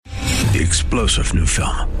The explosive new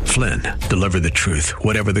film, Flynn, deliver the truth,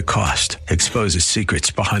 whatever the cost. Exposes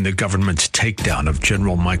secrets behind the government's takedown of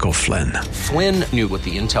General Michael Flynn. Flynn knew what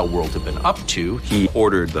the intel world had been up to. He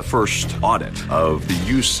ordered the first audit of the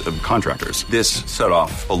use of contractors. This set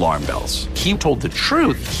off alarm bells. He told the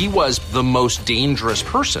truth. He was the most dangerous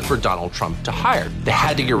person for Donald Trump to hire. They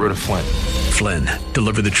had to get rid of Flynn. Flynn,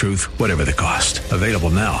 deliver the truth, whatever the cost. Available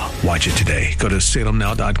now. Watch it today. Go to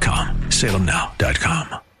salemnow.com.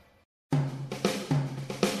 salemnow.com.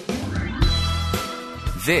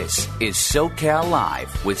 This is SoCal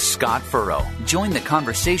Live with Scott Furrow. Join the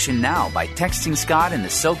conversation now by texting Scott in the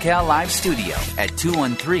SoCal Live studio at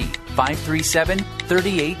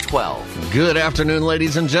 213-537-3812. Good afternoon,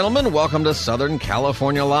 ladies and gentlemen. Welcome to Southern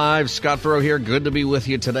California Live. Scott Furrow here. Good to be with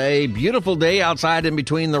you today. Beautiful day outside in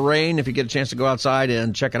between the rain. If you get a chance to go outside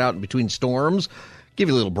and check it out in between storms, give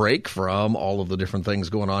you a little break from all of the different things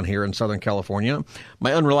going on here in Southern California.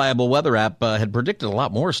 My unreliable weather app had predicted a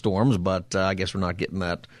lot more storms, but I guess we're not getting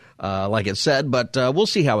that like it said, but we'll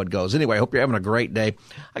see how it goes. Anyway, I hope you're having a great day.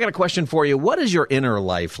 I got a question for you. What is your inner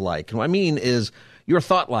life like? What I mean is your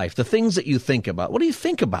thought life, the things that you think about. What do you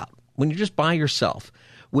think about when you're just by yourself?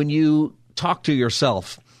 When you talk to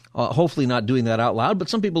yourself? Hopefully not doing that out loud, but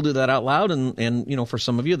some people do that out loud, and you know, for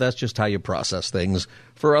some of you, that's just how you process things.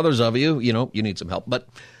 For others of you, you know, you need some help. But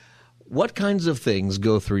what kinds of things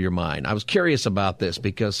go through your mind? I was curious about this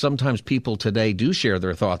because sometimes people today do share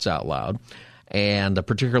their thoughts out loud, and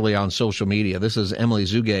particularly on social media. This is Emily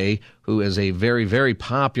Zugay, who is a very, very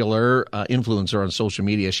popular influencer on social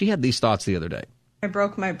media. She had these thoughts the other day. I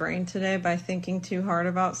broke my brain today by thinking too hard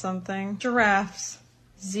about something. Giraffes,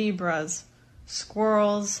 zebras,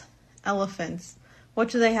 squirrels, elephants. What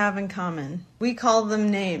do they have in common? We call them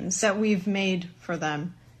names that we've made for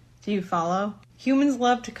them. Do you follow? Humans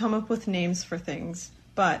love to come up with names for things.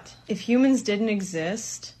 But if humans didn't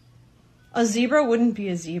exist, a zebra wouldn't be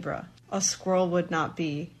a zebra. A squirrel would not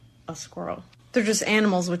be a squirrel. They're just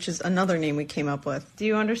animals, which is another name we came up with. Do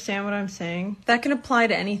you understand what I'm saying? That can apply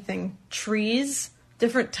to anything. Trees,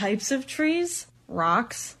 different types of trees,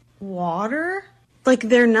 rocks, water. Like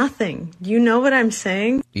they're nothing. You know what I'm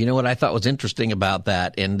saying? You know what I thought was interesting about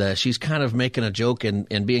that, and she's kind of making a joke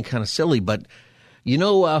and being kind of silly, but you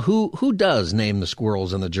know who does name the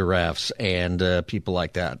squirrels and the giraffes and people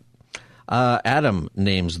like that? Adam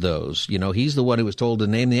names those. You know, he's the one who was told to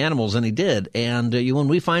name the animals, and he did. And when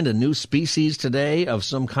we find a new species today of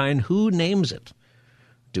some kind, who names it?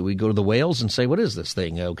 Do we go to the whales and say, what is this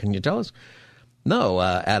thing? Can you tell us? No,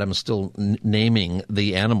 Adam's still naming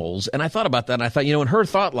the animals. And I thought about that, and I thought, you know, in her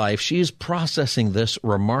thought life, she's processing this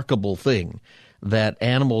remarkable thing that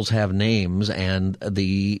animals have names, and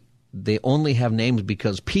they only have names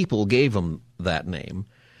because people gave them that name.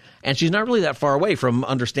 And she's not really that far away from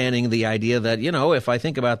understanding the idea that, you know, if I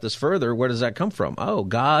think about this further, where does that come from? Oh,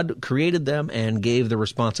 God created them and gave the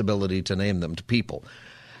responsibility to name them to people.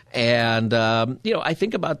 And, you know, I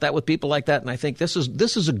think about that with people like that, and I think this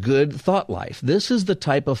is a good thought life. This is the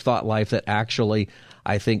type of thought life that actually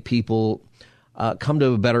I think people come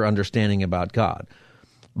to a better understanding about God.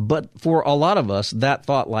 But for a lot of us, that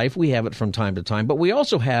thought life, we have it from time to time, but we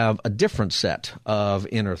also have a different set of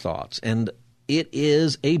inner thoughts, and it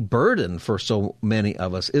is a burden for so many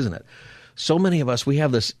of us, isn't it? So many of us, we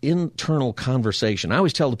have this internal conversation. I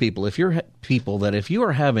always tell the people, if you're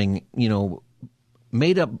having, you know,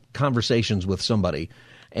 made-up conversations with somebody,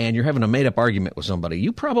 and you're having a made-up argument with somebody,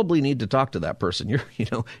 you probably need to talk to that person.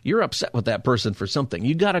 You're upset with that person for something.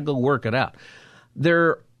 You got to go work it out.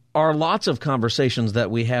 There are lots of conversations that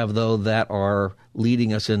we have, though, that are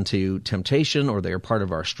leading us into temptation, or they're part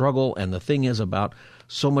of our struggle. And the thing is about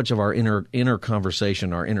so much of our inner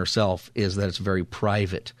conversation, our inner self, is that it's very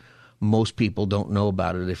private. Most people don't know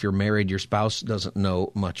about it. If you're married, your spouse doesn't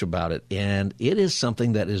know much about it. And it is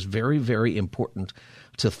something that is very, very important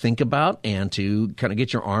to think about and to kind of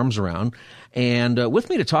get your arms around. And with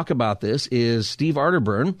me to talk about this is Steve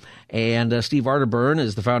Arterburn. And Steve Arterburn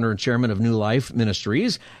is the founder and chairman of New Life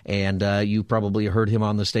Ministries. And you probably heard him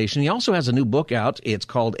on the station. He also has a new book out. It's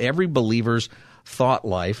called Every Believer's Thought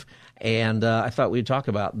Life. And I thought we'd talk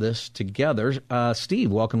about this together. Steve,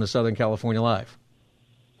 welcome to Southern California Live.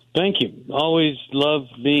 Thank you. Always love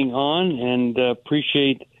being on and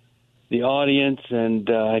appreciate the audience. And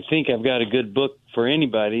I think I've got a good book for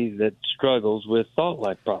anybody that struggles with thought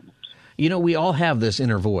life problems. You know, we all have this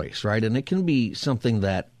inner voice, right? And it can be something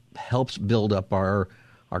that helps build up our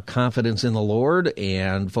confidence in the Lord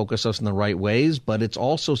and focus us in the right ways. But it's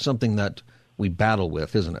also something that we battle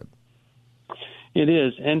with, isn't it? It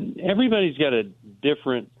is. And everybody's got a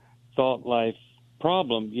different thought life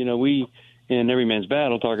problem. You know, we in Every Man's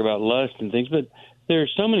Battle talk about lust and things, but there are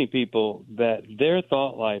so many people that their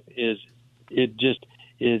thought life is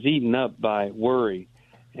eaten up by worry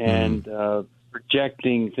and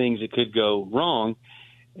projecting things that could go wrong.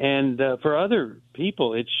 And for other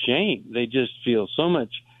people, it's shame. They just feel so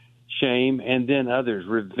much shame, and then others,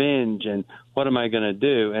 revenge, and what am I going to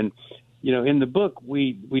do? And, in the book,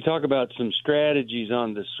 we talk about some strategies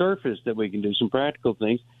on the surface that we can do, some practical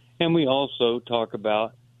things, and we also talk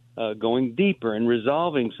about going deeper and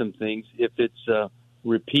resolving some things if it's a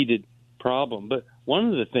repeated problem. But one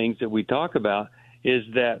of the things that we talk about is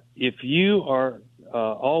that if you are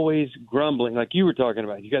always grumbling, like you were talking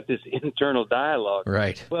about, you got this internal dialogue.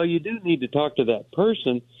 Right. Well, you do need to talk to that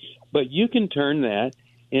person, but you can turn that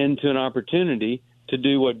into an opportunity to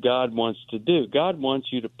do what God wants to do. God wants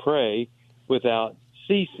you to pray without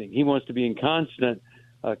ceasing. He wants to be in constant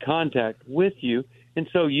contact with you. And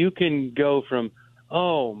so you can go from,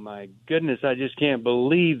 oh, my goodness, I just can't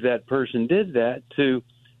believe that person did that, to,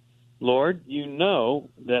 Lord, you know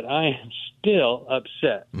that I am still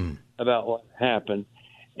upset about what happened,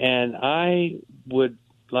 and I would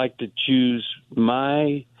like to choose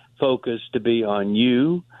my focus to be on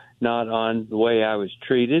you, not on the way I was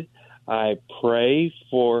treated. I pray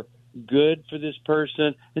for good for this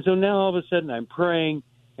person, and so now all of a sudden I'm praying,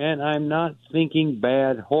 and I'm not thinking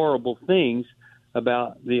bad, horrible things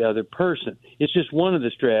about the other person. It's just one of the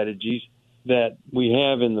strategies that we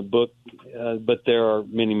have in the book, but there are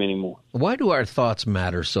many, many more. Why do our thoughts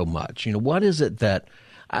matter so much? What is it that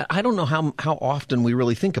I don't know how often we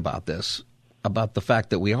really think about this, about the fact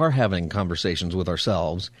that we are having conversations with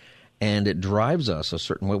ourselves and it drives us a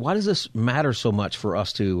certain way. Why does this matter so much for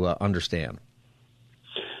us to understand?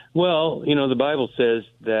 Well, the Bible says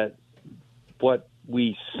that what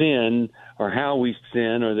we sin or how we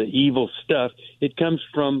sin or the evil stuff, it comes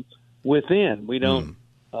from within. We don't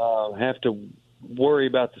have to worry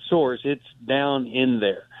about the source. It's down in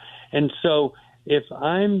there. And so if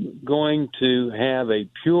I'm going to have a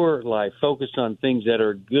pure life focused on things that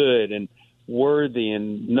are good and worthy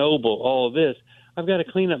and noble, all of this, I've got to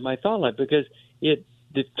clean up my thought life, because it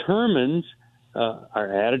determines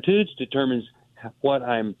our attitudes, determines what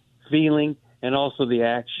I'm feeling, and also the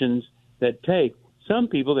actions that take. Some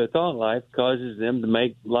people, their thought life causes them to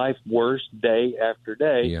make life worse day after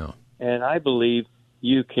day. Yeah. And I believe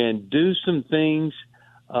you can do some things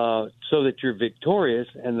so that you're victorious,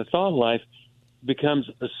 and the thought life becomes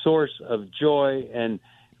a source of joy and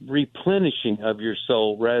replenishing of your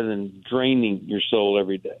soul rather than draining your soul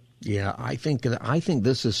every day. Yeah, I think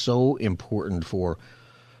this is so important for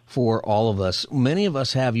all of us. Many of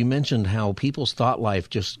us have. You mentioned how people's thought life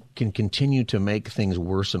just can continue to make things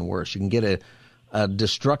worse and worse. You can get a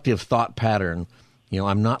destructive thought pattern.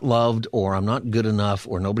 I'm not loved, or I'm not good enough,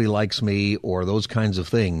 or nobody likes me, or those kinds of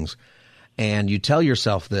things. And you tell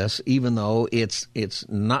yourself this, even though it's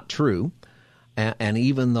not true. And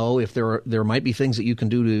even though if there might be things that you can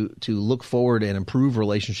do to look forward and improve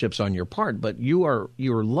relationships on your part, but you're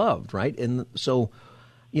loved, right? And so,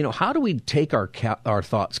 how do we take our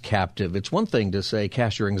thoughts captive? It's one thing to say,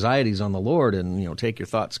 cast your anxieties on the Lord and, take your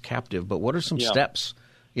thoughts captive. But what are some steps?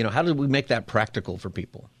 How do we make that practical for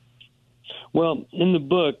people? Well, in the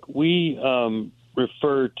book, we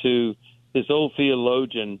refer to this old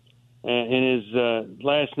theologian, and his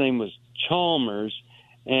last name was Chalmers.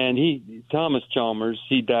 And Thomas Chalmers,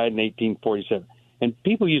 he died in 1847. And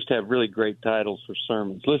people used to have really great titles for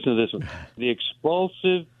sermons. Listen to this one: The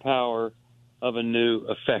Expulsive Power of a New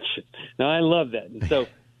Affection. Now, I love that. And so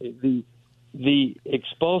the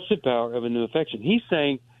expulsive power of a new affection. He's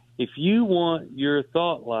saying if you want your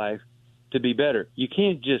thought life to be better, you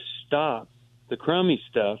can't just stop the crummy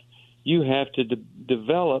stuff. You have to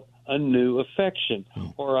develop a new affection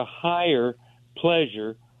or a higher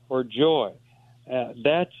pleasure or joy.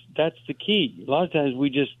 That's the key. A lot of times we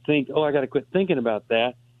just think, I got to quit thinking about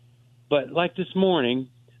that. But like this morning,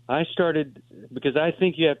 I started, because I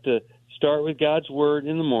think you have to start with God's Word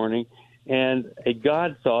in the morning and a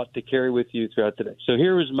God thought to carry with you throughout the day. So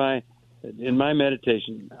here was in my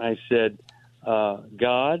meditation, I said,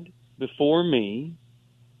 God before me,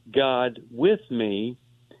 God with me,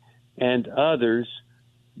 and others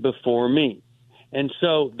before me. And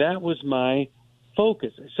so that was my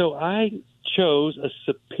focus. So I chose a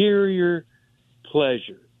superior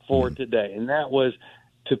pleasure for today, and that was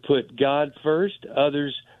to put God first,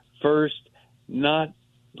 others first, not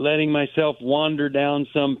letting myself wander down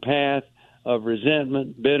some path of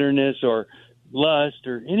resentment, bitterness, or lust,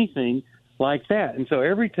 or anything like that. And so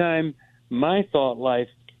every time my thought life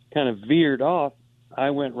kind of veered off, I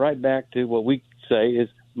went right back to what we say is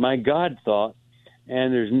my God thought.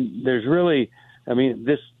 And there's really,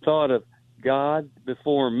 this thought of God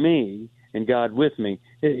before me and God with me.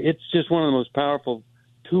 It's just one of the most powerful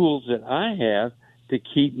tools that I have to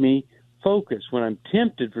keep me focused. When I'm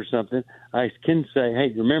tempted for something, I can say,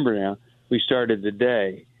 hey, remember now, we started the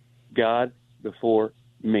day, God before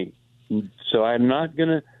me. So I'm not going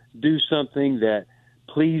to do something that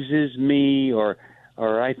pleases me or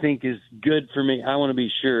I think is good for me. I want to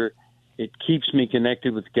be sure it keeps me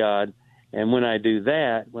connected with God. And when I do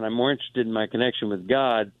that, when I'm more interested in my connection with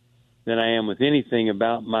God than I am with anything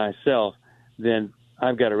about myself, then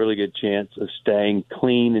I've got a really good chance of staying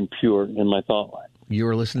clean and pure in my thought life. You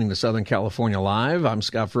are listening to Southern California Live. I'm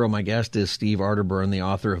Scott Furrow. My guest is Steve Arterburn, the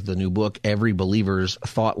author of the new book, Every Believer's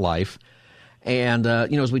Thought Life. And,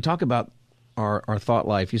 as we talk about our thought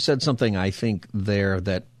life, you said something, I think, there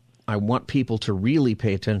that I want people to really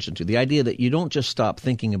pay attention to. The idea that you don't just stop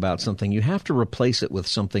thinking about something. You have to replace it with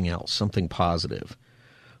something else, something positive,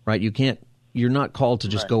 right? You're not called to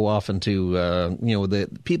just go off into,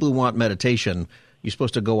 the people who want meditation, you're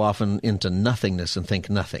supposed to go off into nothingness and think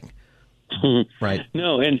nothing. Right.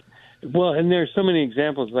 No, and there's so many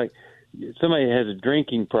examples. Like somebody has a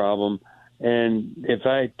drinking problem, and if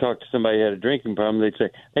I talk to somebody who had a drinking problem, they'd say,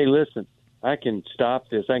 "Hey, listen, I can stop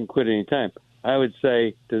this. I can quit any time." I would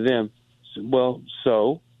say to them, "Well,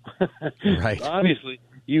 so right. Obviously,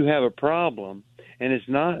 you have a problem, and it's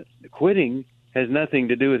not quitting has nothing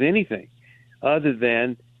to do with anything, other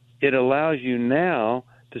than it allows you now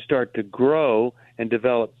to start to grow and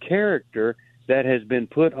develop character that has been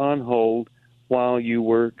put on hold while you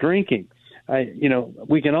were drinking."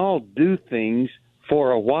 We can all do things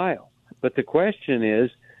for a while, but the question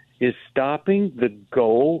is stopping the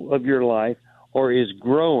goal of your life, or is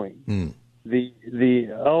growing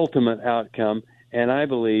the ultimate outcome? And I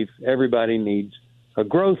believe everybody needs a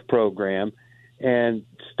growth program, and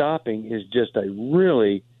stopping is just a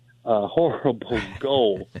really horrible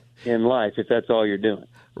goal in life if that's all you're doing.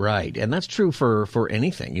 Right, and that's true for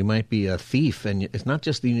anything. You might be a thief, and it's not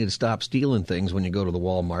just that you need to stop stealing things when you go to the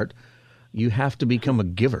Walmart. You have to become a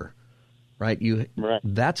giver, right? Right.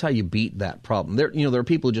 That's how you beat that problem. There are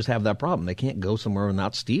people who just have that problem. They can't go somewhere and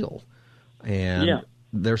not steal, and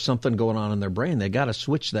there's something going on in their brain. They got to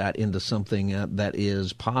switch that into something that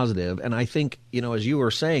is positive. And I think, as you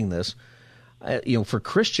were saying this, for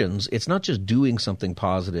Christians, it's not just doing something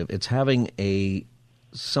positive. It's having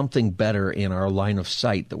something better in our line of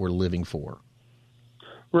sight that we're living for.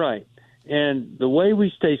 Right. And the way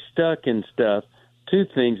we stay stuck in stuff, two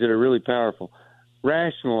things that are really powerful.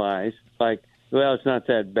 Rationalize, like, well, it's not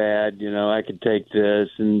that bad, I could take this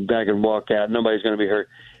and I can walk out, nobody's going to be hurt.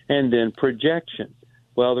 And then projection.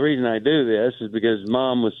 Well, the reason I do this is because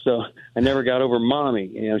I never got over mommy.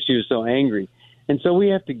 She was so angry. And so we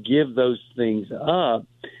have to give those things up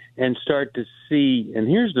and start to see, and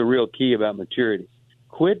here's the real key about maturity.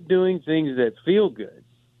 Quit doing things that feel good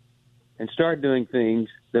and start doing things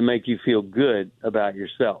that make you feel good about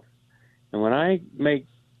yourself. And when I make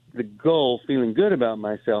the goal feeling good about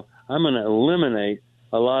myself, I'm going to eliminate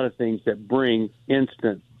a lot of things that bring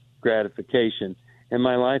instant gratification, and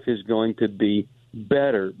my life is going to be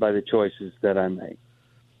better by the choices that I make.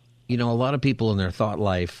 A lot of people in their thought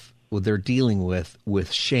life, they're dealing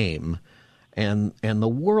with shame. And the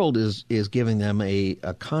world is giving them a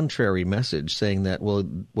contrary message, saying that, well,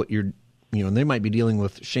 they might be dealing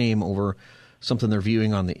with shame over something they're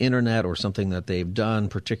viewing on the internet or something that they've done,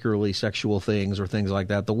 particularly sexual things or things like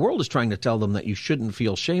that. The world is trying to tell them that you shouldn't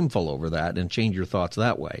feel shameful over that and change your thoughts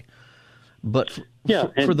that way. But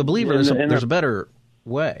for the believer, there's a better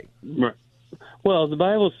way. Right. Well, the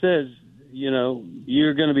Bible says,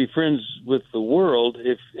 you're going to be friends with the world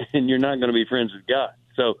and you're not going to be friends with God.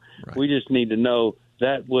 So we just need to know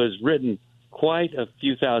that was written quite a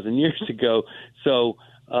few thousand years ago. So,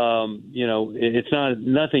 it's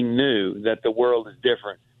nothing new that the world is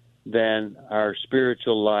different than our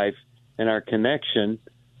spiritual life and our connection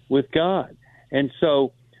with God. And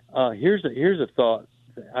so here's a thought.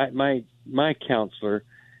 My counselor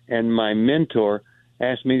and my mentor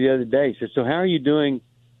asked me the other day, he said, "So how are you doing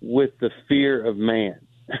with the fear of man?"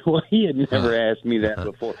 Well, he had never asked me that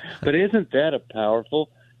before. But isn't that a powerful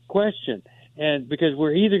question? And because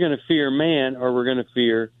we're either going to fear man or we're going to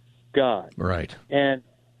fear God. Right. And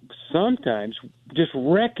sometimes just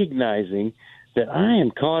recognizing that I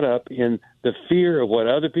am caught up in the fear of what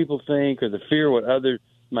other people think or the fear of what others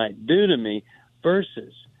might do to me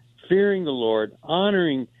versus fearing the Lord,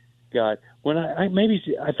 honoring God. When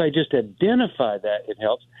if I just identify that, it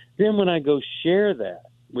helps. Then when I go share that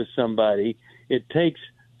with somebody, it takes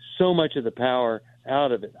so much of the power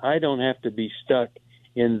out of it. I don't have to be stuck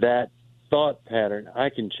in that thought pattern. I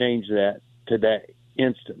can change that today,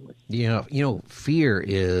 instantly. Fear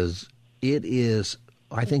is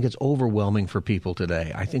I think it's overwhelming for people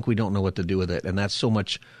today. I think we don't know what to do with it, and that's so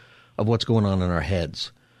much of what's going on in our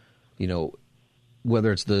heads. You know,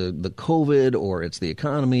 whether it's the COVID or it's the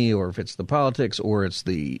economy or if it's the politics or it's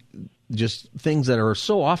the just things that are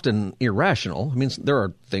so often irrational. I mean, there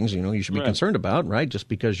are things, you should be concerned about, right? Just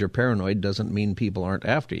because you're paranoid doesn't mean people aren't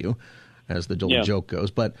after you, as the joke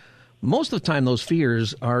goes. But most of the time, those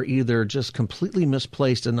fears are either just completely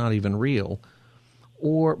misplaced and not even real,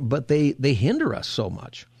 but they hinder us so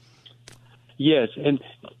much. Yes, and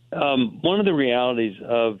one of the realities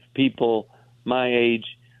of people my age,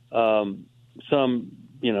 some,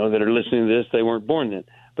 that are listening to this, they weren't born then.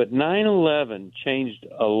 But 9/11 changed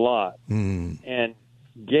a lot and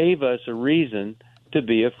gave us a reason to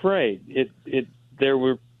be afraid. There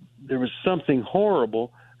was something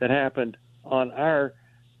horrible that happened on our,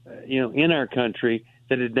 in our country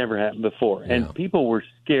that had never happened before, and people were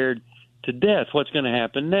scared to death. What's going to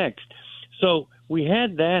happen next? So we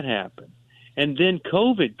had that happen, and then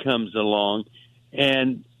COVID comes along,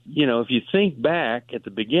 and if you think back at the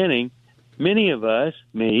beginning, many of us,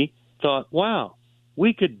 me, thought, wow,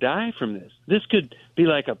 we could die from this. This could be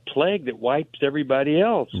like a plague that wipes everybody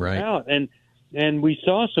else out. And we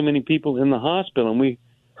saw so many people in the hospital, and we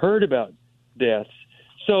heard about deaths.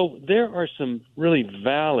 So there are some really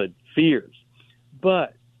valid fears.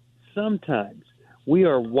 But sometimes we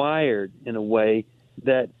are wired in a way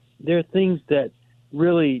that there are things that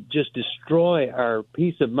really just destroy our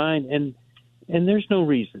peace of mind, and there's no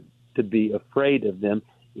reason to be afraid of them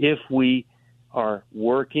if we are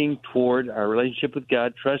working toward our relationship with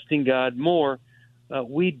God, trusting God more.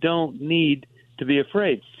 We don't need to be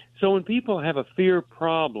afraid. So when people have a fear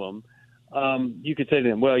problem, you could say to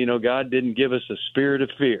them, well, God didn't give us a spirit of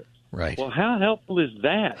fear. Right. Well, how helpful is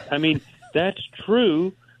that? I mean, that's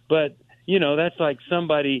true, but, that's like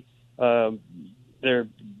somebody, their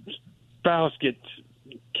spouse gets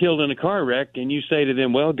killed in a car wreck, and you say to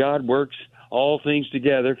them, well, God works all things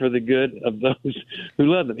together for the good of those who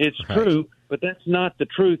love them. It's true, but that's not the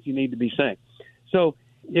truth you need to be saying. So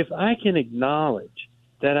if I can acknowledge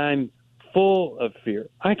that I'm full of fear,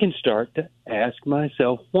 I can start to ask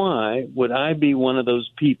myself, why would I be one of those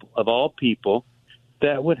people, of all people,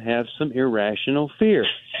 that would have some irrational fear?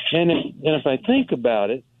 And if I think about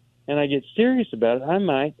it and I get serious about it, I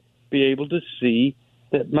might be able to see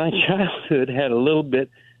that my childhood had a little bit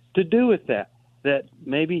to do with that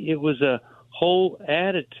maybe it was a whole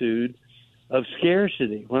attitude of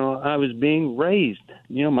scarcity when I was being raised.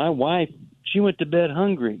 My wife, she went to bed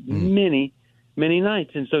hungry many, many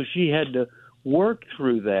nights. And so she had to work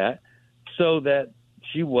through that so that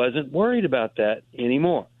she wasn't worried about that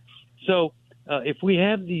anymore. So if we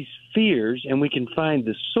have these fears and we can find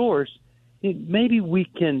the source, maybe we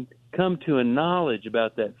can come to a knowledge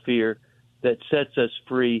about that fear that sets us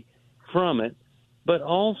free from it. But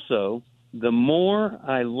also, the more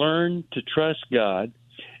I learn to trust God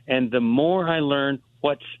and the more I learn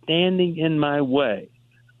what's standing in my way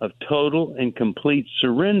of total and complete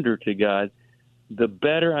surrender to God, the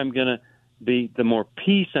better I'm going to be, the more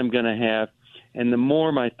peace I'm going to have, and the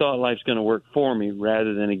more my thought life's going to work for me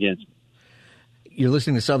rather than against me. You're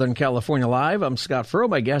listening to Southern California Live. I'm Scott Furrow.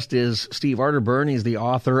 My guest is Steve Arterburn. He's the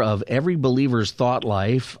author of Every Believer's Thought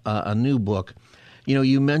Life, a new book.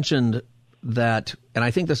 You mentioned that, and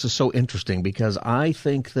I think this is so interesting because I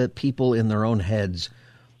think that people in their own heads,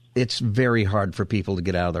 it's very hard for people to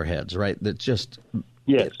get out of their heads, right? That just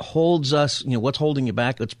it holds us, what's holding you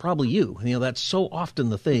back? It's probably you. That's so often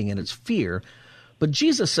the thing, and it's fear. But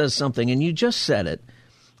Jesus says something, and you just said it,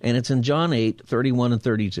 and it's in John 8:31 and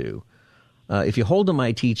 32. If you hold to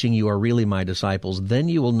my teaching, you are really my disciples. Then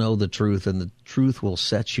you will know the truth, and the truth will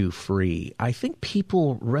set you free. I think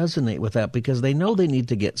people resonate with that because they know they need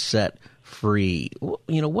to get set free.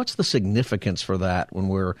 What's the significance for that when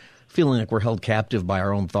we're feeling like we're held captive by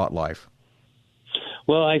our own thought life?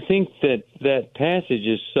 Well, I think that passage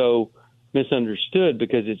is so misunderstood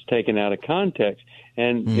because it's taken out of context.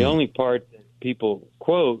 And the only part that people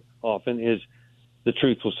quote often is the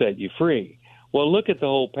truth will set you free. Well, look at the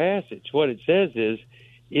whole passage. What it says is,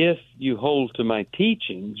 if you hold to my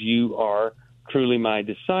teachings, you are truly my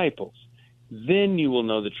disciples. Then you will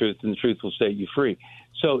know the truth, and the truth will set you free.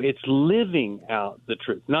 So it's living out the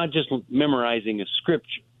truth, not just memorizing a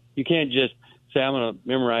scripture. You can't just say, I'm going to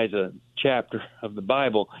memorize a chapter of the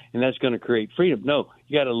Bible, and that's going to create freedom. No,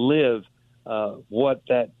 you got to live what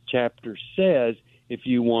that chapter says if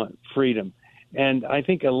you want freedom. And I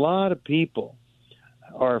think a lot of people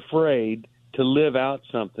are afraid to live out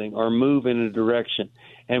something or move in a direction.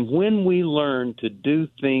 And when we learn to do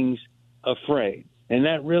things afraid, and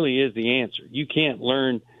that really is the answer. You can't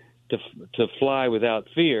learn to fly without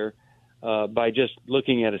fear. by just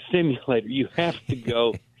looking at a simulator. You have to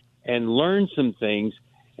go and learn some things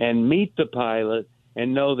and meet the pilot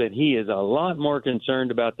and know that he is a lot more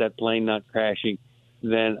concerned about that plane not crashing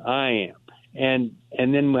than I am. And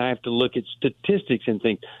then I have to look at statistics and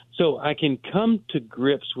things. So I can come to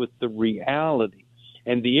grips with the reality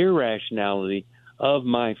and the irrationality of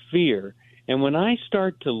my fear. And when I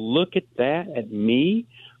start to look at that, at me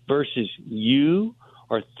versus you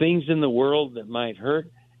or things in the world that might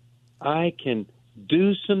hurt, I can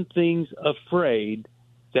do some things afraid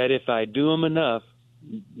that if I do them enough,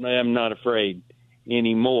 I'm not afraid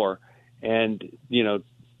anymore. And, you know,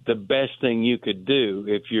 the best thing you could do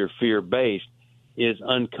if you're fear-based is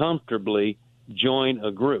uncomfortably join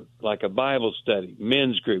a group, like a Bible study,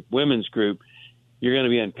 men's group, women's group. You're going to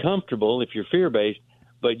be uncomfortable if you're fear-based,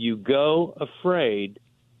 but you go afraid,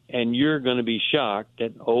 and you're going to be shocked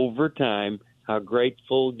that over time how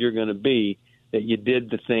grateful you're going to be that you did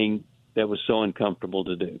the thing that was so uncomfortable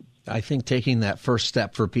to do. I think taking that first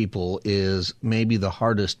step for people is maybe the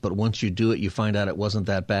hardest, but once you do it, you find out it wasn't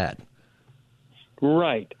that bad.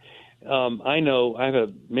 Right. I know I have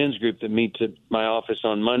a men's group that meets at my office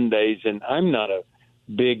on Mondays, and I'm not a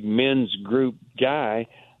big men's group guy,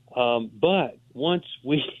 but once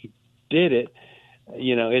we did it,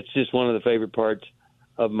 you know, it's just one of the favorite parts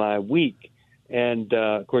of my week. And,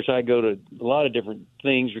 of course, I go to a lot of different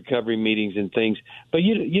things, recovery meetings and things, but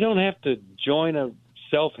you don't have to join a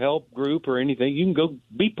self-help group or anything. You can go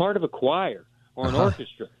be part of a choir or an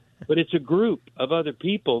orchestra, but it's a group of other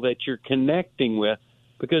people that you're connecting with,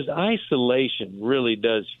 because isolation really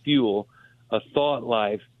does fuel a thought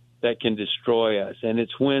life that can destroy us. And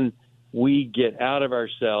it's when we get out of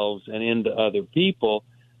ourselves and into other people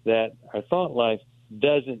that our thought life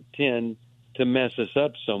doesn't tend to mess us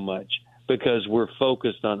up so much, because we're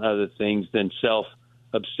focused on other things than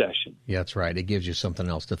self-obsession. Yeah, that's right. It gives you something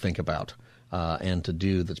else to think about and to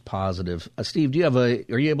do that's positive. Steve, are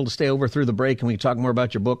you able to stay over through the break and we can talk more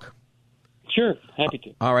about your book? Sure, happy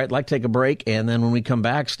to. All right, I'd like to take a break, and then when we come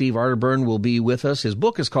back, Steve Arterburn will be with us. His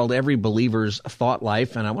book is called Every Believer's Thought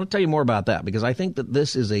Life, and I want to tell you more about that, because I think that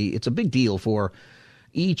this is it's a big deal for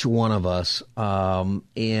each one of us,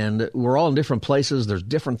 and we're all in different places. There's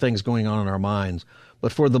different things going on in our minds,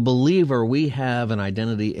 but for the believer, we have an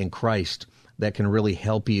identity in Christ that can really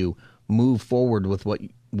help you move forward with what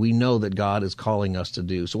we know that God is calling us to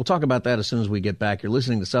do. So we'll talk about that as soon as we get back. You're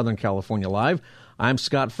listening to Southern California Live. I'm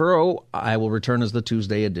Scott Furrow. I will return as the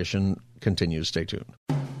Tuesday edition continues. Stay tuned.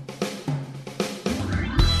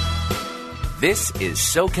 This is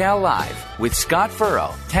SoCal Live with Scott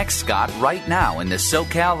Furrow. Text Scott right now in the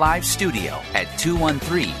SoCal Live studio at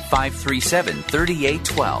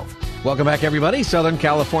 213-537-3812. Welcome back, everybody. Southern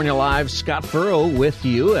California Live, Scott Furrow with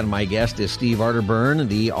you, and my guest is Steve Arterburn,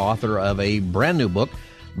 the author of a brand new book.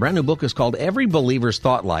 Brand new book is called Every Believer's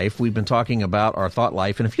Thought Life. We've been talking about our thought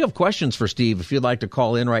life. And if you have questions for Steve, if you'd like to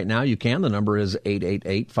call in right now, you can. The number is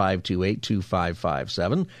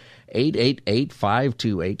 888-528-2557,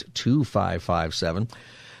 888-528-2557.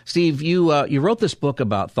 Steve, you wrote this book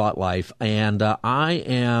about thought life, and I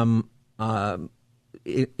am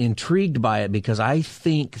intrigued by it because I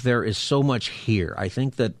think there is so much here. I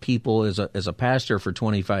think that people, as a pastor for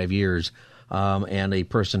 25 years and a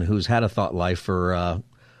person who's had a thought life for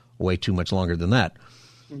way too much longer than that.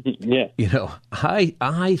 Yeah. You know,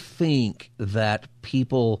 I think that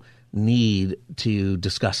people need to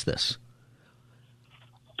discuss this.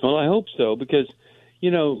 Well, I hope so, because,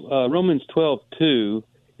 you know, Romans 12:2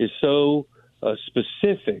 is so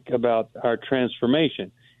specific about our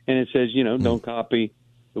transformation. And it says, you know, don't copy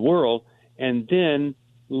the world, and then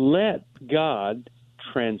let God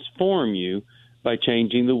transform you by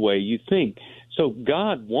changing the way you think. So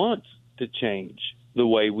God wants to change the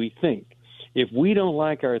way we think. If we don't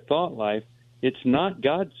like our thought life, it's not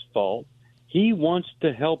God's fault. He wants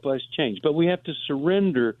to help us change, but we have to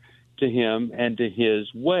surrender to Him and to His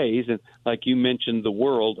ways. And like you mentioned the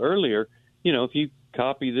world earlier, you know, if you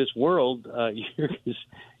copy this world, you're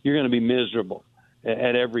going to be miserable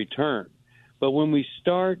at every turn. But when we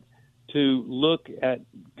start to look at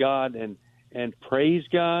God and praise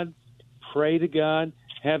God, pray to God,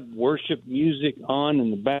 have worship music on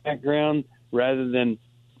in the background rather than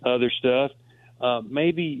other stuff,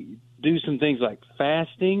 maybe do some things like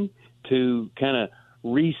fasting to kind of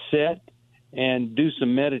reset and do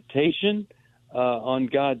some meditation on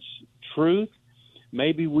God's truth.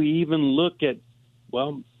 Maybe we even look at,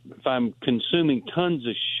 well, if I'm consuming tons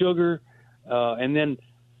of sugar and then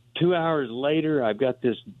 2 hours later I've got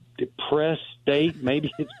this depressed state,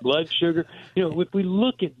 maybe it's blood sugar. You know, if we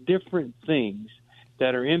look at different things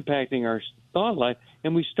that are impacting our thought life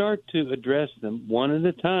and we start to address them one at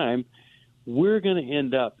a time, we're going to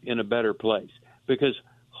end up in a better place, because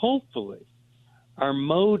hopefully our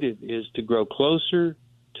motive is to grow closer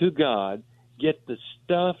to God, get the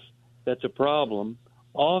stuff that's a problem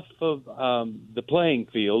off of the playing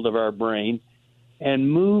field of our brain,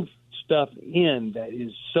 and move stuff in that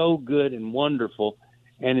is so good and wonderful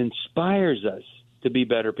and inspires us to be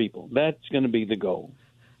better people. That's going to be the goal.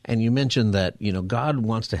 And you mentioned that, God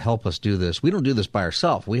wants to help us do this. We don't do this by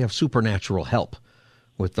ourselves. We have supernatural help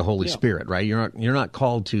with the Holy Spirit, right? You're not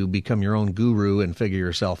called to become your own guru and figure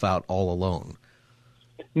yourself out all alone.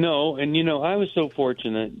 No, and I was so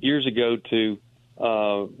fortunate years ago to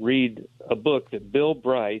read a book that Bill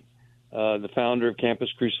Bright, the founder of Campus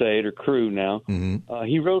Crusade, or Cru now,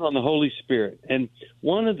 he wrote on the Holy Spirit. And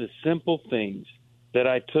one of the simple things that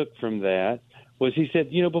I took from that was, he said,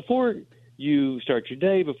 before you start your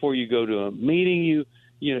day, before you go to a meeting,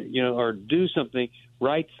 or do something,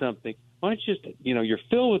 write something, why don't you just, you're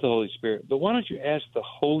filled with the Holy Spirit, but why don't you ask the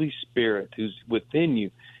Holy Spirit who's within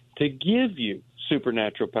you to give you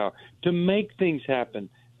supernatural power, to make things happen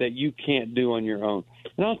that you can't do on your own.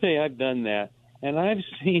 And I'll tell you, I've done that, and I've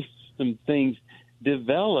seen some things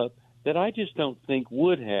develop that I just don't think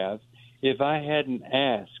would have if I hadn't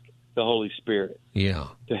asked the Holy Spirit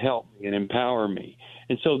to help me and empower me.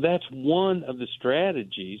 And so that's one of the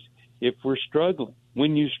strategies if we're struggling.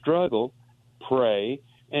 When you struggle, pray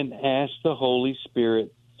and ask the Holy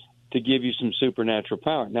Spirit to give you some supernatural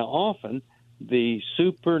power. Now, often the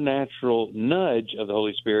supernatural nudge of the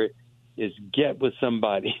Holy Spirit is get with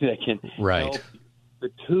somebody that can help you.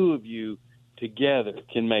 The two of you together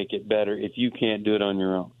can make it better if you can't do it on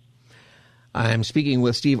your own. I'm speaking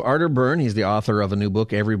with Steve Arterburn. He's the author of a new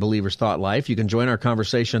book, Every Believer's Thought Life. You can join our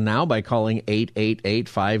conversation now by calling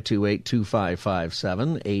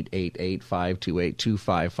 888-528-2557,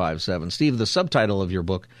 888-528-2557. Steve, the subtitle of your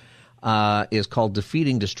book is called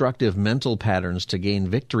Defeating Destructive Mental Patterns to Gain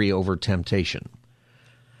Victory Over Temptation.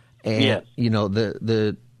 And,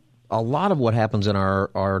 a lot of what happens in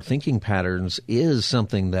our thinking patterns is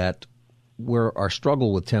something that our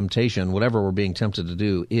struggle with temptation, whatever we're being tempted to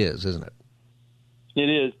do, isn't it? It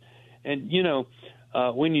is. And,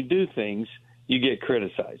 when you do things, you get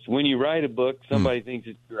criticized. When you write a book, somebody thinks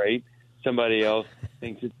it's great. Somebody else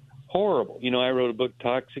thinks it's horrible. I wrote a book,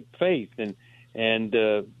 Toxic Faith, and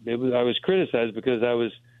I was criticized because I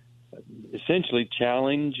was essentially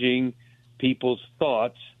challenging people's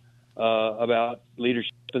thoughts about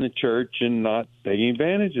leadership in the church and not taking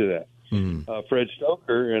advantage of that. Fred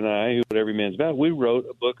Stoker and I, who wrote Every Man's Vow, we wrote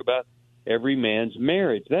a book about every man's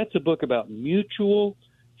marriage. That's a book about mutual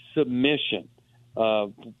submission,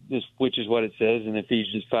 which is what it says in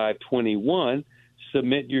Ephesians 5:21.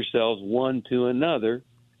 Submit yourselves one to another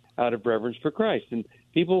out of reverence for Christ. And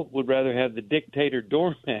people would rather have the dictator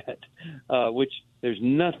doormat, which there's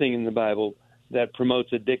nothing in the Bible that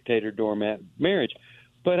promotes a dictator doormat marriage.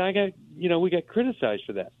 But we got criticized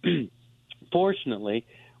for that. Fortunately,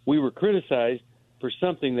 we were criticized for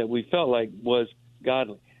something that we felt like was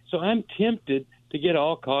godly. So I'm tempted to get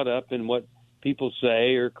all caught up in what people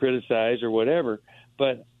say or criticize or whatever,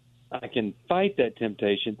 but I can fight that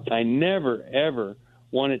temptation. I never, ever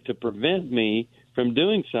want it to prevent me from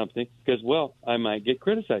doing something because, I might get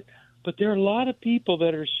criticized. But there are a lot of people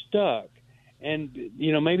that are stuck, and,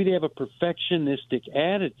 maybe they have a perfectionistic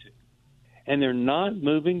attitude, and they're not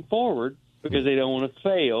moving forward because they don't want to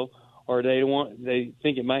fail, or they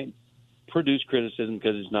think it might produce criticism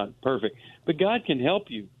because it's not perfect. But God can help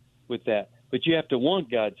you with that. But you have to want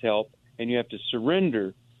God's help, and you have to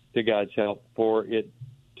surrender to God's help for it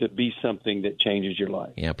to be something that changes your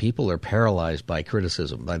life. Yeah, people are paralyzed by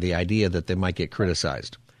criticism, by the idea that they might get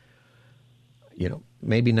criticized.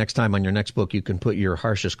 Maybe next time on your next book, you can put your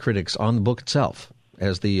harshest critics on the book itself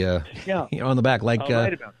as the on the back, like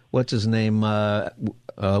what's his name?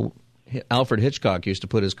 Alfred Hitchcock used to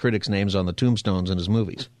put his critics' names on the tombstones in his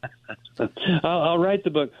movies. I'll write the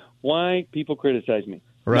book, Why People Criticize Me.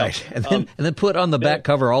 Right. No, and then put on the back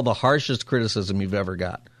cover all the harshest criticism you've ever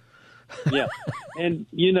got. Yeah. And,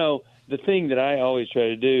 the thing that I always try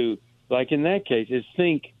to do, like in that case, is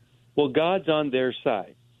think, God's on their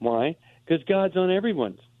side. Why? Because God's on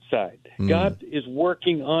everyone's side. God is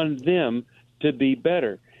working on them to be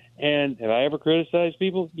better. And have I ever criticized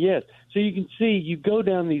people? Yes. So you can see you go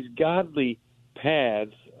down these godly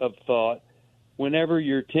paths of thought whenever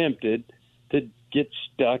you're tempted to get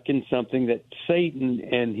stuck in something that Satan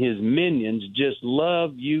and his minions just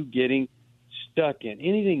love you getting stuck in.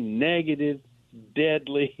 Anything negative,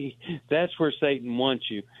 deadly, that's where Satan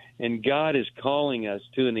wants you. And God is calling us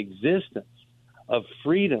to an existence of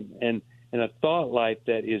freedom and a thought life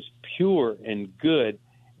that is pure and good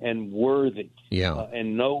and worthy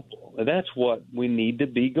and noble. That's what we need to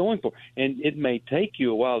be going for. And it may take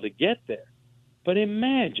you a while to get there. But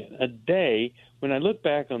imagine a day, when I look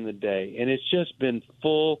back on the day, and it's just been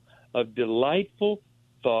full of delightful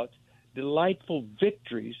thoughts, delightful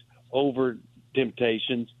victories over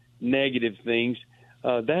temptations, negative things.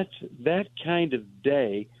 That's that kind of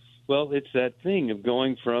day. Well, it's that thing of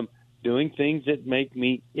going from doing things that make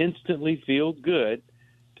me instantly feel good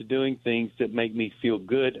to doing things that make me feel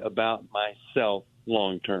good about myself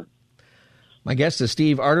long term. My guest is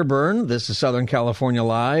Steve Arterburn. This is Southern California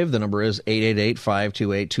Live. The number is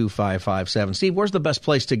 888-528-2557. Steve, where's the best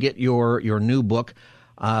place to get your new book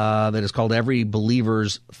that is called Every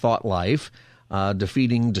Believer's Thought Life,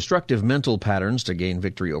 Defeating Destructive Mental Patterns to Gain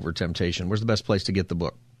Victory Over Temptation? Where's the best place to get the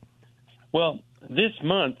book? Well, this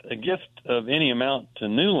month, a gift of any amount to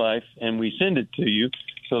New Life, and we send it to you,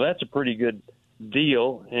 so that's a pretty good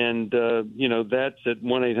deal, and that's at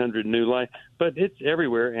 1-800-NEW-LIFE, but it's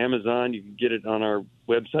everywhere. Amazon, you can get it on our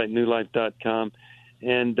website, newlife.com,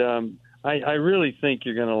 and I really think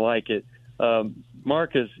you're going to like it.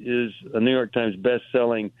 Marcus is a New York Times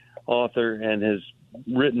best-selling author and has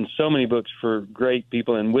written so many books for great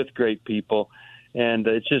people and with great people, and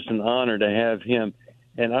it's just an honor to have him.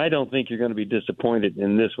 And I don't think you're going to be disappointed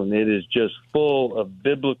in this one. It is just full of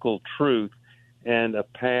biblical truth and a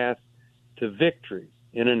path to victory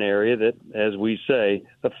in an area that, as we say,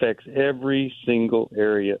 affects every single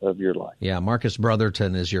area of your life. Yeah, Marcus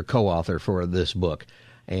Brotherton is your co-author for this book,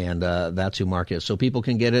 and that's who Mark is. So people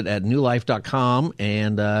can get it at newlife.com,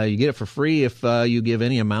 and you get it for free if you give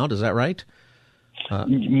any amount. Is that right?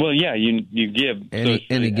 Well, yeah, you give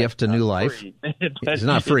any gift to New Life. It's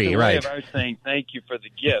not free, right? I was saying thank you for the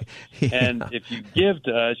gift, and if you give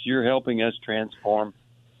to us, you're helping us transform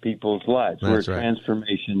people's lives. That's We're a right.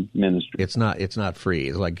 transformation ministry. It's not free.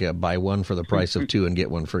 It's like buy one for the price of two and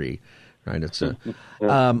get one free. Right. It's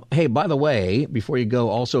hey, by the way, before you go,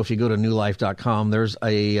 also if you go to newlife.com,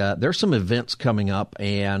 there's some events coming up,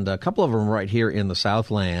 and a couple of them right here in the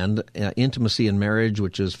Southland. Intimacy and Marriage,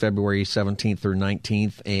 which is February 17th through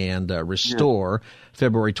 19th, and Restore,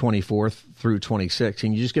 February 24th through 26th.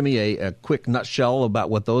 Can you just give me a quick nutshell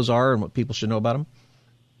about what those are and what people should know about them?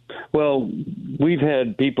 Well, we've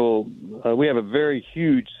had people. We have a very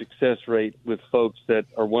huge success rate with folks that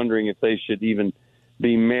are wondering if they should even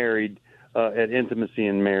be married. At Intimacy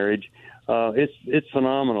and Marriage, it's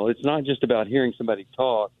phenomenal. It's not just about hearing somebody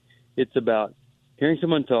talk; it's about hearing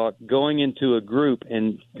someone talk, going into a group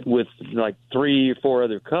and with like 3 or 4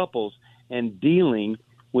 other couples and dealing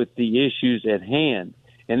with the issues at hand,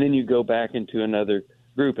 and then you go back into another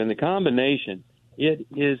group, and the combination, it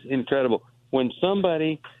is incredible. When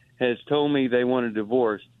somebody has told me they want a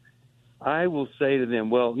divorce, I will say to them,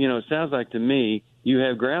 "Well, it sounds like to me you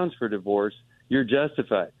have grounds for divorce. You're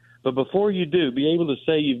justified." But before you do, be able to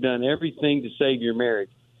say you've done everything to save your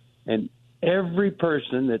marriage. And every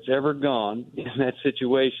person that's ever gone in that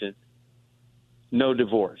situation, no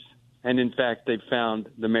divorce. And in fact, they've found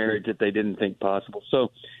the marriage that they didn't think possible.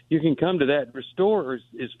 So you can come to that. Restore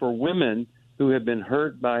is for women who have been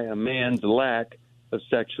hurt by a man's lack of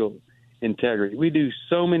sexual integrity. We do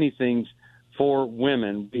so many things for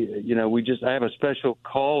women. I have a special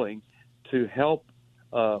calling to help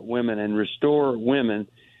women and restore women.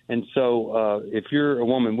 And so if you're a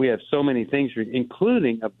woman, we have so many things,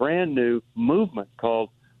 including a brand new movement called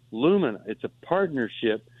Lumina. It's a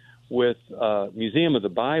partnership with Museum of the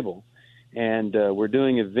Bible, and we're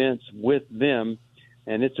doing events with them,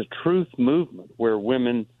 and it's a truth movement where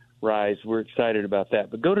women rise. We're excited about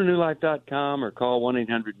that. But go to newlife.com or call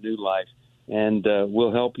 1-800-NEW-LIFE, and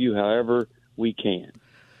we'll help you however we can.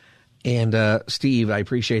 And, Steve, I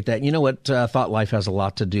appreciate that. You know what? Thought Life has a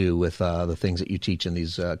lot to do with the things that you teach in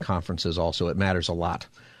these conferences also. It matters a lot.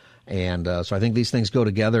 And so I think these things go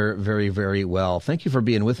together very, very well. Thank you for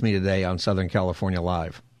being with me today on Southern California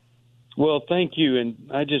Live. Well, thank you. And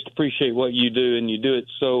I just appreciate what you do, and you do it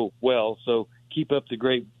so well. So keep up the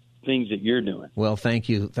great things that you're doing. Well, thank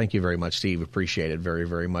you. Thank you very much, Steve. Appreciate it very,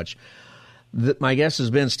 very much. My guest has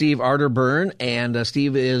been Steve Arterburn, and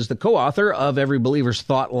Steve is the co-author of Every Believer's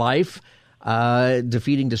Thought Life,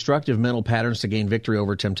 Defeating Destructive Mental Patterns to Gain Victory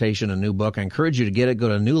Over Temptation, a new book. I encourage you to get it. Go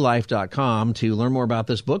to newlife.com to learn more about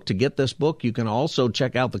this book. To get this book, you can also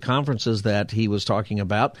check out the conferences that he was talking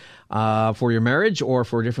about for your marriage or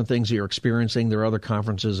for different things that you're experiencing. There are other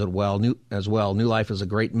conferences as well. New Life is a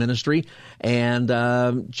great ministry, and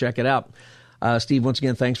check it out. Steve, once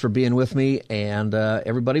again, thanks for being with me. And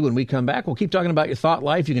everybody, when we come back, we'll keep talking about your thought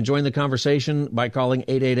life. You can join the conversation by calling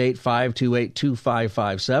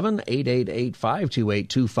 888-528-2557,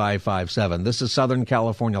 888-528-2557. This is Southern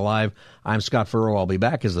California Live. I'm Scott Furrow. I'll be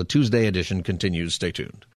back as the Tuesday edition continues. Stay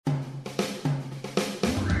tuned.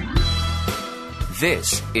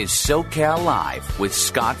 This is SoCal Live with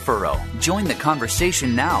Scott Furrow. Join the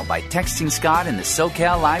conversation now by texting Scott in the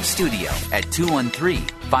SoCal Live studio at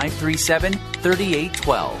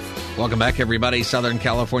 213-537-3812. Welcome back, everybody. Southern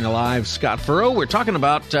California Live, Scott Furrow. We're talking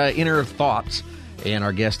about inner thoughts, and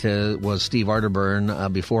our guest was Steve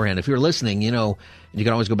Arterburn beforehand. If you're listening, you know, you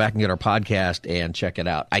can always go back and get our podcast and check it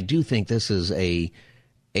out. I do think this is a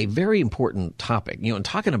very important topic, you know, and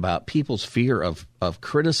talking about people's fear of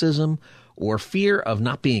criticism or fear of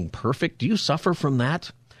not being perfect. Do you suffer from that?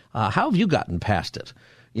 How have you gotten past it?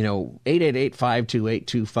 You know,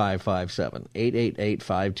 888-528-2557,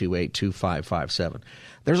 888-528-2557.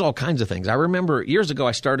 There's all kinds of things. I remember years ago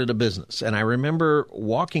I started a business, and I remember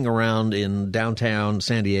walking around in downtown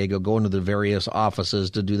San Diego, going to the various offices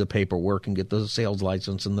to do the paperwork and get the sales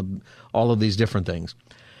license and all of these different things.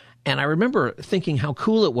 And I remember thinking how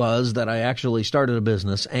cool it was that I actually started a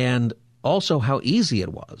business, and also how easy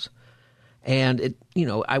it was. And it, you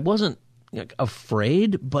know, I wasn't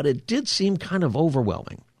afraid, but it did seem kind of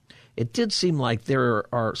overwhelming. It did seem like there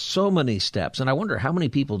are so many steps, and I wonder how many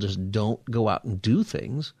people just don't go out and do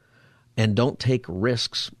things and don't take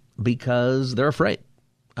risks because they're afraid,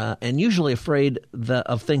 and usually afraid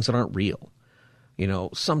of things that aren't real. You know,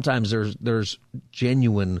 sometimes there's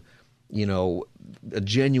genuine, you know, a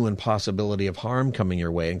genuine possibility of harm coming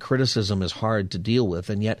your way, and criticism is hard to deal with,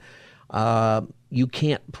 and yet you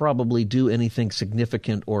can't probably do anything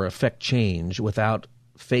significant or affect change without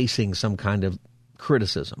facing some kind of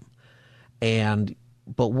criticism.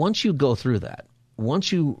 But once you go through that,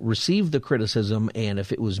 once you receive the criticism, and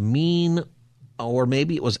if it was mean or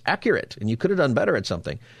maybe it was accurate and you could have done better at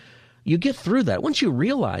something, you get through that. Once you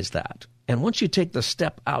realize that, and once you take the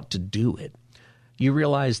step out to do it, you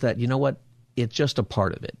realize that, you know what, it's just a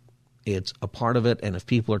part of it. It's a part of it, and if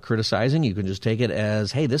people are criticizing, you can just take it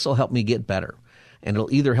as, hey, this will help me get better. And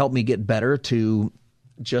it'll either help me get better to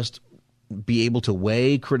just be able to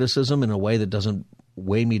weigh criticism in a way that doesn't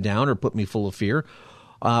weigh me down or put me full of fear,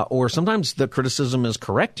 or sometimes the criticism is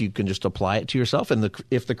correct. You can just apply it to yourself, and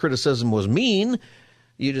if the criticism was mean,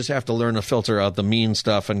 you just have to learn to filter out the mean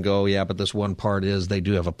stuff and go, yeah, but this one part is they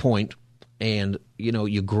do have a point. And, you know,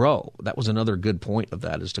 you grow. That was another good point of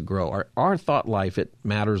that, is to grow. Our thought life, it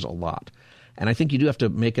matters a lot. And I think you do have to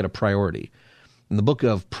make it a priority. In the book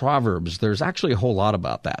of Proverbs, there's actually a whole lot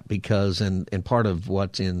about that, because in part of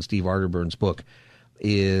what's in Steve Arterburn's book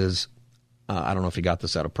is, I don't know if he got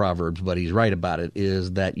this out of Proverbs, but he's right about it,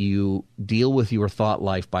 is that you deal with your thought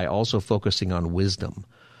life by also focusing on wisdom,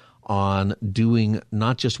 on doing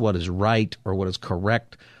not just what is right or what is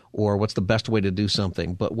correct or what's the best way to do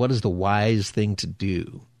something, but what is the wise thing to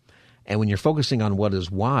do. And when you're focusing on what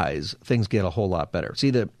is wise, things get a whole lot better.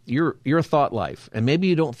 See, your thought life, and maybe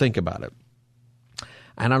you don't think about it.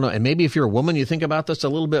 I don't know, and maybe if you're a woman, you think about this a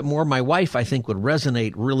little bit more. My wife, I think, would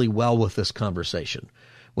resonate really well with this conversation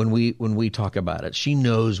when we talk about it. She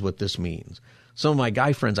knows what this means. Some of my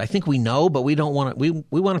guy friends, I think we know, but we don't want to.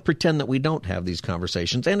 We want to pretend that we don't have these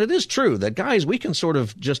conversations. And it is true that guys, we can sort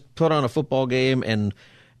of just put on a football game and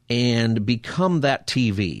become that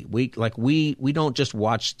TV. We don't just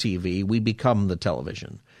watch TV, we become the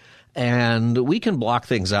television. And we can block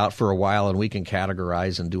things out for a while, and we can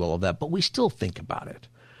categorize and do all of that, but we still think about it.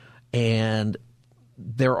 And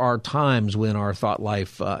there are times when our thought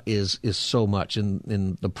life is so much.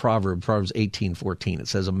 In the Proverbs 18:14, it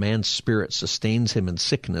says, "A man's spirit sustains him in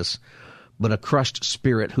sickness, but a crushed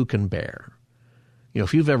spirit who can bear?" You know,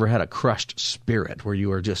 if you've ever had a crushed spirit where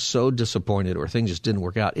you are just so disappointed or things just didn't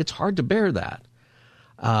work out, it's hard to bear that.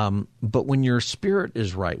 But when your spirit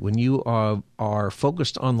is right, when you are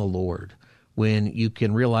focused on the Lord, when you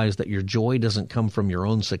can realize that your joy doesn't come from your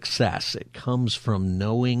own success, it comes from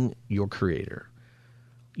knowing your Creator,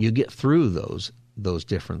 you get through those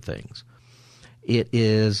different things. It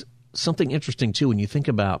is something interesting, too, when you think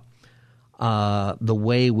about the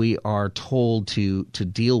way we are told to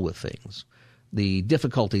deal with things, the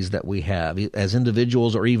difficulties that we have as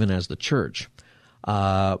individuals or even as the church,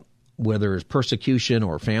 whether it's persecution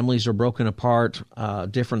or families are broken apart,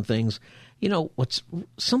 different things. You know, what's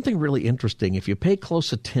something really interesting, if you pay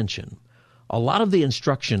close attention, a lot of the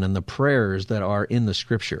instruction and the prayers that are in the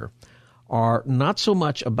Scripture are not so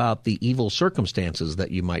much about the evil circumstances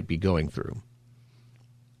that you might be going through,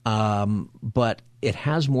 but it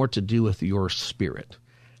has more to do with your spirit,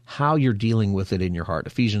 how you're dealing with it in your heart.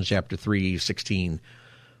 Ephesians chapter 3:16,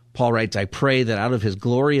 Paul writes, I pray that out of his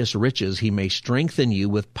glorious riches he may strengthen you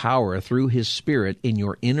with power through his Spirit in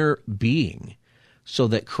your inner being, so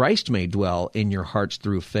that Christ may dwell in your hearts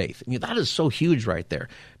through faith. That is so huge right there.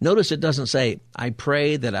 Notice it doesn't say, I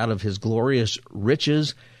pray that out of his glorious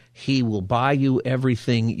riches he will buy you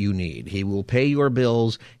everything you need. He will pay your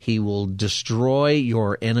bills. He will destroy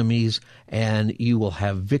your enemies, and you will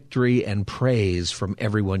have victory and praise from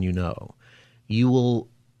everyone you know. You will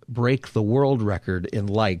break the world record in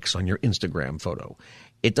likes on your Instagram photo.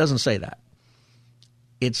 It doesn't say that.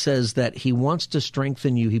 It says that he wants to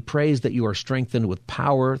strengthen you. He prays that you are strengthened with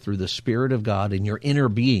power through the Spirit of God in your inner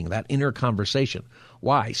being, that inner conversation.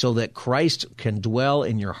 Why? So that Christ can dwell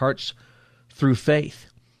in your hearts through faith.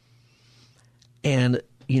 And,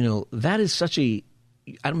 that is such a,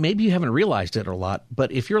 maybe you haven't realized it a lot,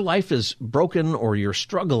 but if your life is broken or you're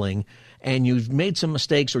struggling and you've made some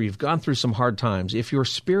mistakes or you've gone through some hard times, if your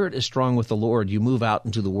spirit is strong with the Lord, you move out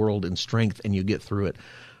into the world in strength and you get through it.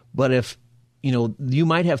 But if you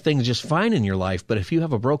might have things just fine in your life, but if you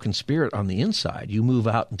have a broken spirit on the inside, you move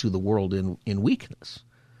out into the world in weakness.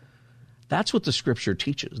 That's what the Scripture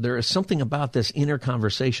teaches. There is something about this inner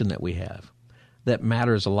conversation that we have that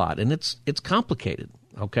matters a lot, and it's complicated,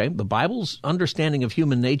 okay? The Bible's understanding of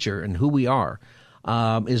human nature and who we are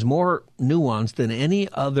is more nuanced than any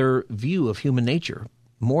other view of human nature,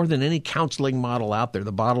 more than any counseling model out there.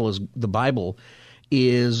 The Bible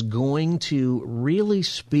is going to really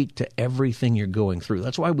speak to everything you're going through.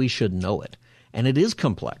 That's why we should know it. And it is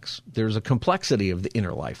complex. There's a complexity of the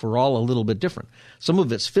inner life. We're all a little bit different. Some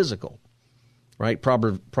of it's physical, right?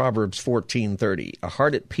 Proverbs 14:30, a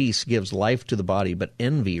heart at peace gives life to the body, but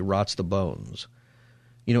envy rots the bones.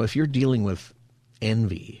 If you're dealing with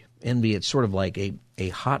envy, it's sort of like a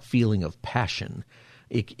hot feeling of passion.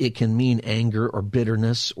 It can mean anger or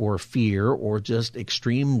bitterness or fear or just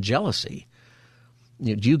extreme jealousy.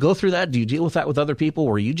 Do you go through that? Do you deal with that with other people,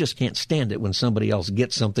 or you just can't stand it when somebody else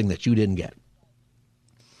gets something that you didn't get?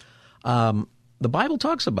 The Bible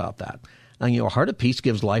talks about that. And, a heart at peace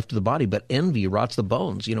gives life to the body, but envy rots the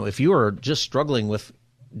bones. If you are just struggling with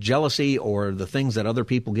jealousy or the things that other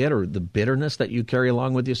people get or the bitterness that you carry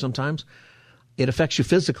along with you sometimes, it affects you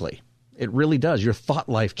physically. It really does. Your thought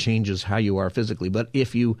life changes how you are physically. But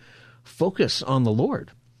if you focus on the Lord,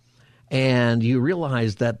 and you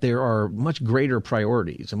realize that there are much greater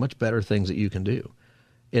priorities and much better things that you can do,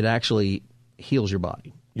 it actually heals your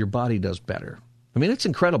body. Your body does better. It's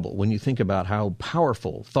incredible when you think about how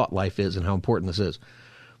powerful thought life is and how important this is.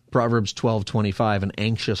 Proverbs 12:25, an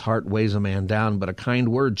anxious heart weighs a man down, but a kind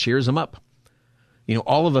word cheers him up.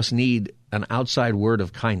 All of us need an outside word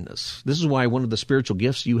of kindness. This is why one of the spiritual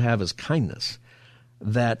gifts you have is kindness,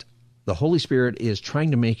 that the Holy Spirit is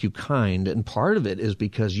trying to make you kind, and part of it is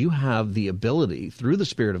because you have the ability, through the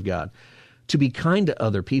Spirit of God, to be kind to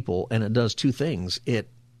other people, and it does two things.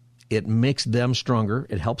 It makes them stronger.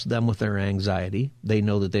 It helps them with their anxiety. They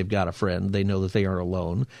know that they've got a friend. They know that they aren't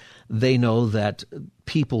alone. They know that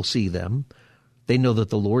people see them. They know that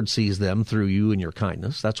the Lord sees them through you and your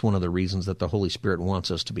kindness. That's one of the reasons that the Holy Spirit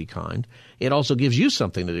wants us to be kind. It also gives you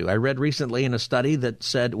something to do. I read recently in a study that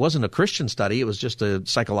said, it wasn't a Christian study, it was just a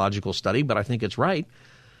psychological study, but I think it's right,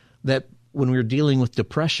 that when we're dealing with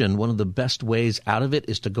depression, one of the best ways out of it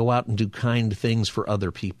is to go out and do kind things for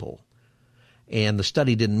other people. And the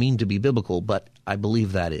study didn't mean to be biblical, but I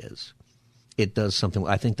believe that is. It does something.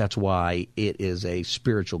 I think that's why it is a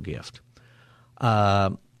spiritual gift.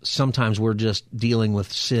 Sometimes we're just dealing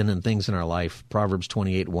with sin and things in our life. Proverbs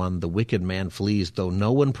 28:1, the wicked man flees, though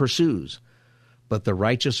no one pursues, but the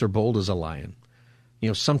righteous are bold as a lion.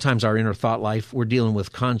 Sometimes our inner thought life, we're dealing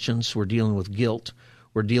with conscience, we're dealing with guilt,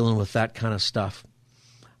 we're dealing with that kind of stuff.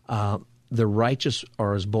 The righteous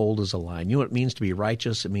are as bold as a lion. You know what it means to be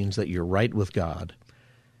righteous? It means that you're right with God.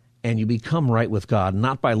 And you become right with God,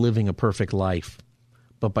 not by living a perfect life,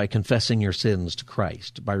 but by confessing your sins to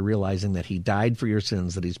Christ, by realizing that he died for your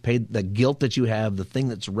sins, that he's paid the guilt that you have, the thing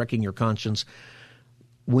that's wrecking your conscience.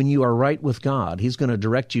 When you are right with God, he's going to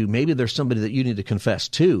direct you. Maybe there's somebody that you need to confess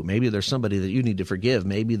to. Maybe there's somebody that you need to forgive.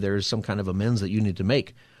 Maybe there's some kind of amends that you need to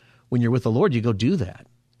make. When you're with the Lord, you go do that,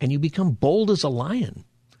 and you become bold as a lion.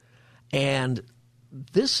 And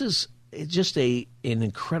this is just an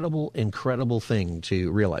incredible, incredible thing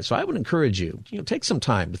to realize. So I would encourage you, take some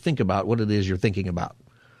time to think about what it is you're thinking about.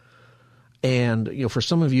 And, for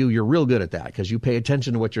some of you, you're real good at that because you pay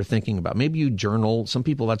attention to what you're thinking about. Maybe you journal. Some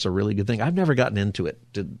people, that's a really good thing. I've never gotten into it,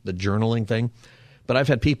 to the journaling thing, but I've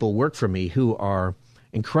had people work for me who are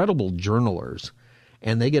incredible journalers,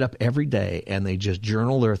 And they get up every day and they just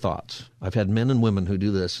journal their thoughts. I've had men and women who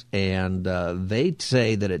do this, and they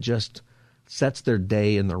say that it just sets their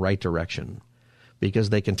day in the right direction because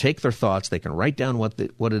they can take their thoughts, they can write down what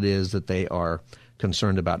it is that they are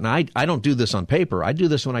concerned about. Now, I don't do this on paper. I do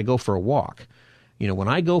this when I go for a walk. You know, when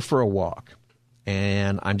I go for a walk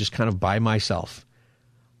and I'm just kind of by myself,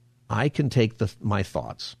 I can take my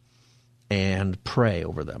thoughts and pray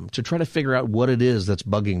over them to try to figure out what it is that's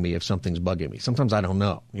bugging me if something's bugging me. Sometimes I don't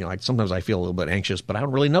know. You know, like sometimes I feel a little bit anxious, but I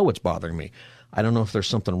don't really know what's bothering me. I don't know if there's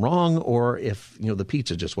something wrong or if, you know, the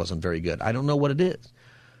pizza just wasn't very good. I don't know what it is.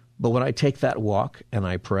 But when I take that walk and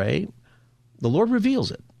I pray, the Lord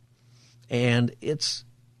reveals it. And it's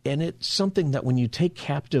something that when you take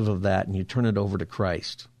captive of that and you turn it over to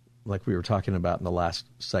Christ, like we were talking about in the last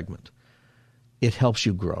segment, it helps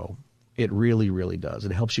you grow. It really, really does.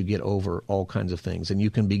 It helps you get over all kinds of things, and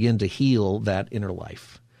you can begin to heal that inner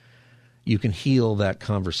life. You can heal that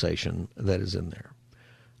conversation that is in there.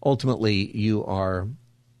 Ultimately, you are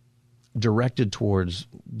directed towards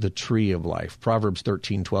the tree of life. Proverbs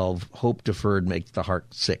 13:12, hope deferred makes the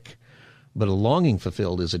heart sick, but a longing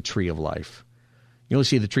fulfilled is a tree of life. You only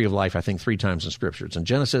see the tree of life, I think, 3 times in Scripture. It's in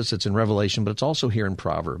Genesis, it's in Revelation, but it's also here in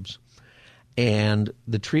Proverbs. And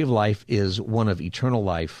the tree of life is one of eternal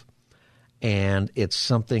life, and it's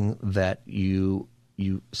something that you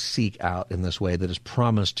seek out in this way that is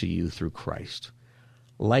promised to you through Christ.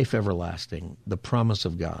 Life everlasting, the promise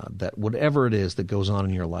of God, that whatever it is that goes on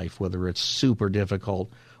in your life, whether it's super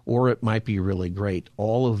difficult or it might be really great,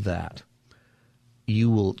 all of that, you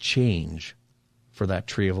will change for that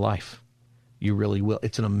tree of life. You really will.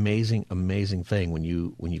 It's an amazing, amazing thing when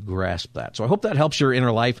you grasp that. So I hope that helps your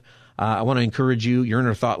inner life. I want to encourage you, your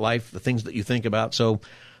inner thought life, the things that you think about. So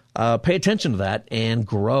pay attention to that and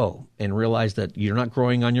grow and realize that you're not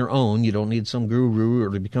growing on your own. You don't need some guru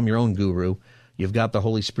or to become your own guru. You've got the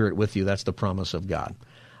Holy Spirit with you. That's the promise of God.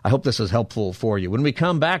 I hope this is helpful for you. When we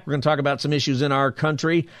come back, we're going to talk about some issues in our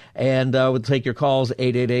country, and we'll take your calls,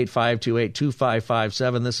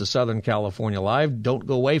 888-528-2557. This is Southern California Live. Don't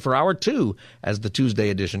go away for Hour 2 as the Tuesday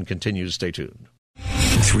edition continues. Stay tuned.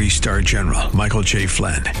 3-star General Michael J.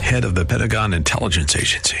 Flynn, head of the Pentagon Intelligence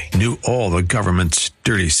Agency, knew all the government's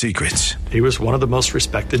dirty secrets. He was one of the most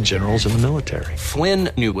respected generals in the military. Flynn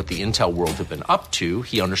knew what the intel world had been up to.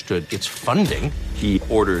 He understood its funding. He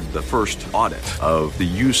ordered the first audit of the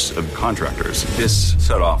use of contractors. This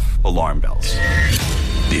set off alarm bells.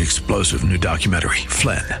 The explosive new documentary,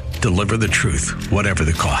 Flynn, Deliver the Truth, Whatever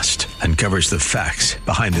the Cost, uncovers the facts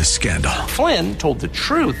behind this scandal. Flynn told the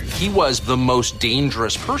truth. He was the most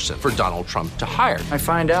dangerous person for Donald Trump to hire. I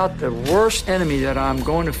find out the worst enemy that I'm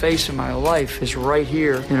going to face in my life is right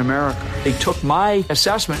here in America. They took my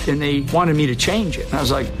assessment and they wanted me to change it. And I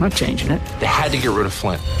was like, I'm not changing it. They had to get rid of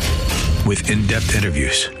Flynn. With in-depth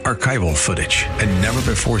interviews, archival footage, and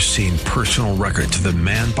never-before-seen personal records of the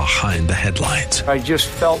man behind the headlines. I just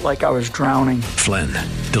felt like I was drowning. Flynn,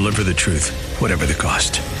 Deliver the Truth, Whatever the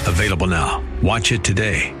Cost. Available now. Watch it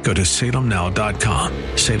today. Go to salemnow.com.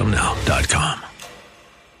 salemnow.com.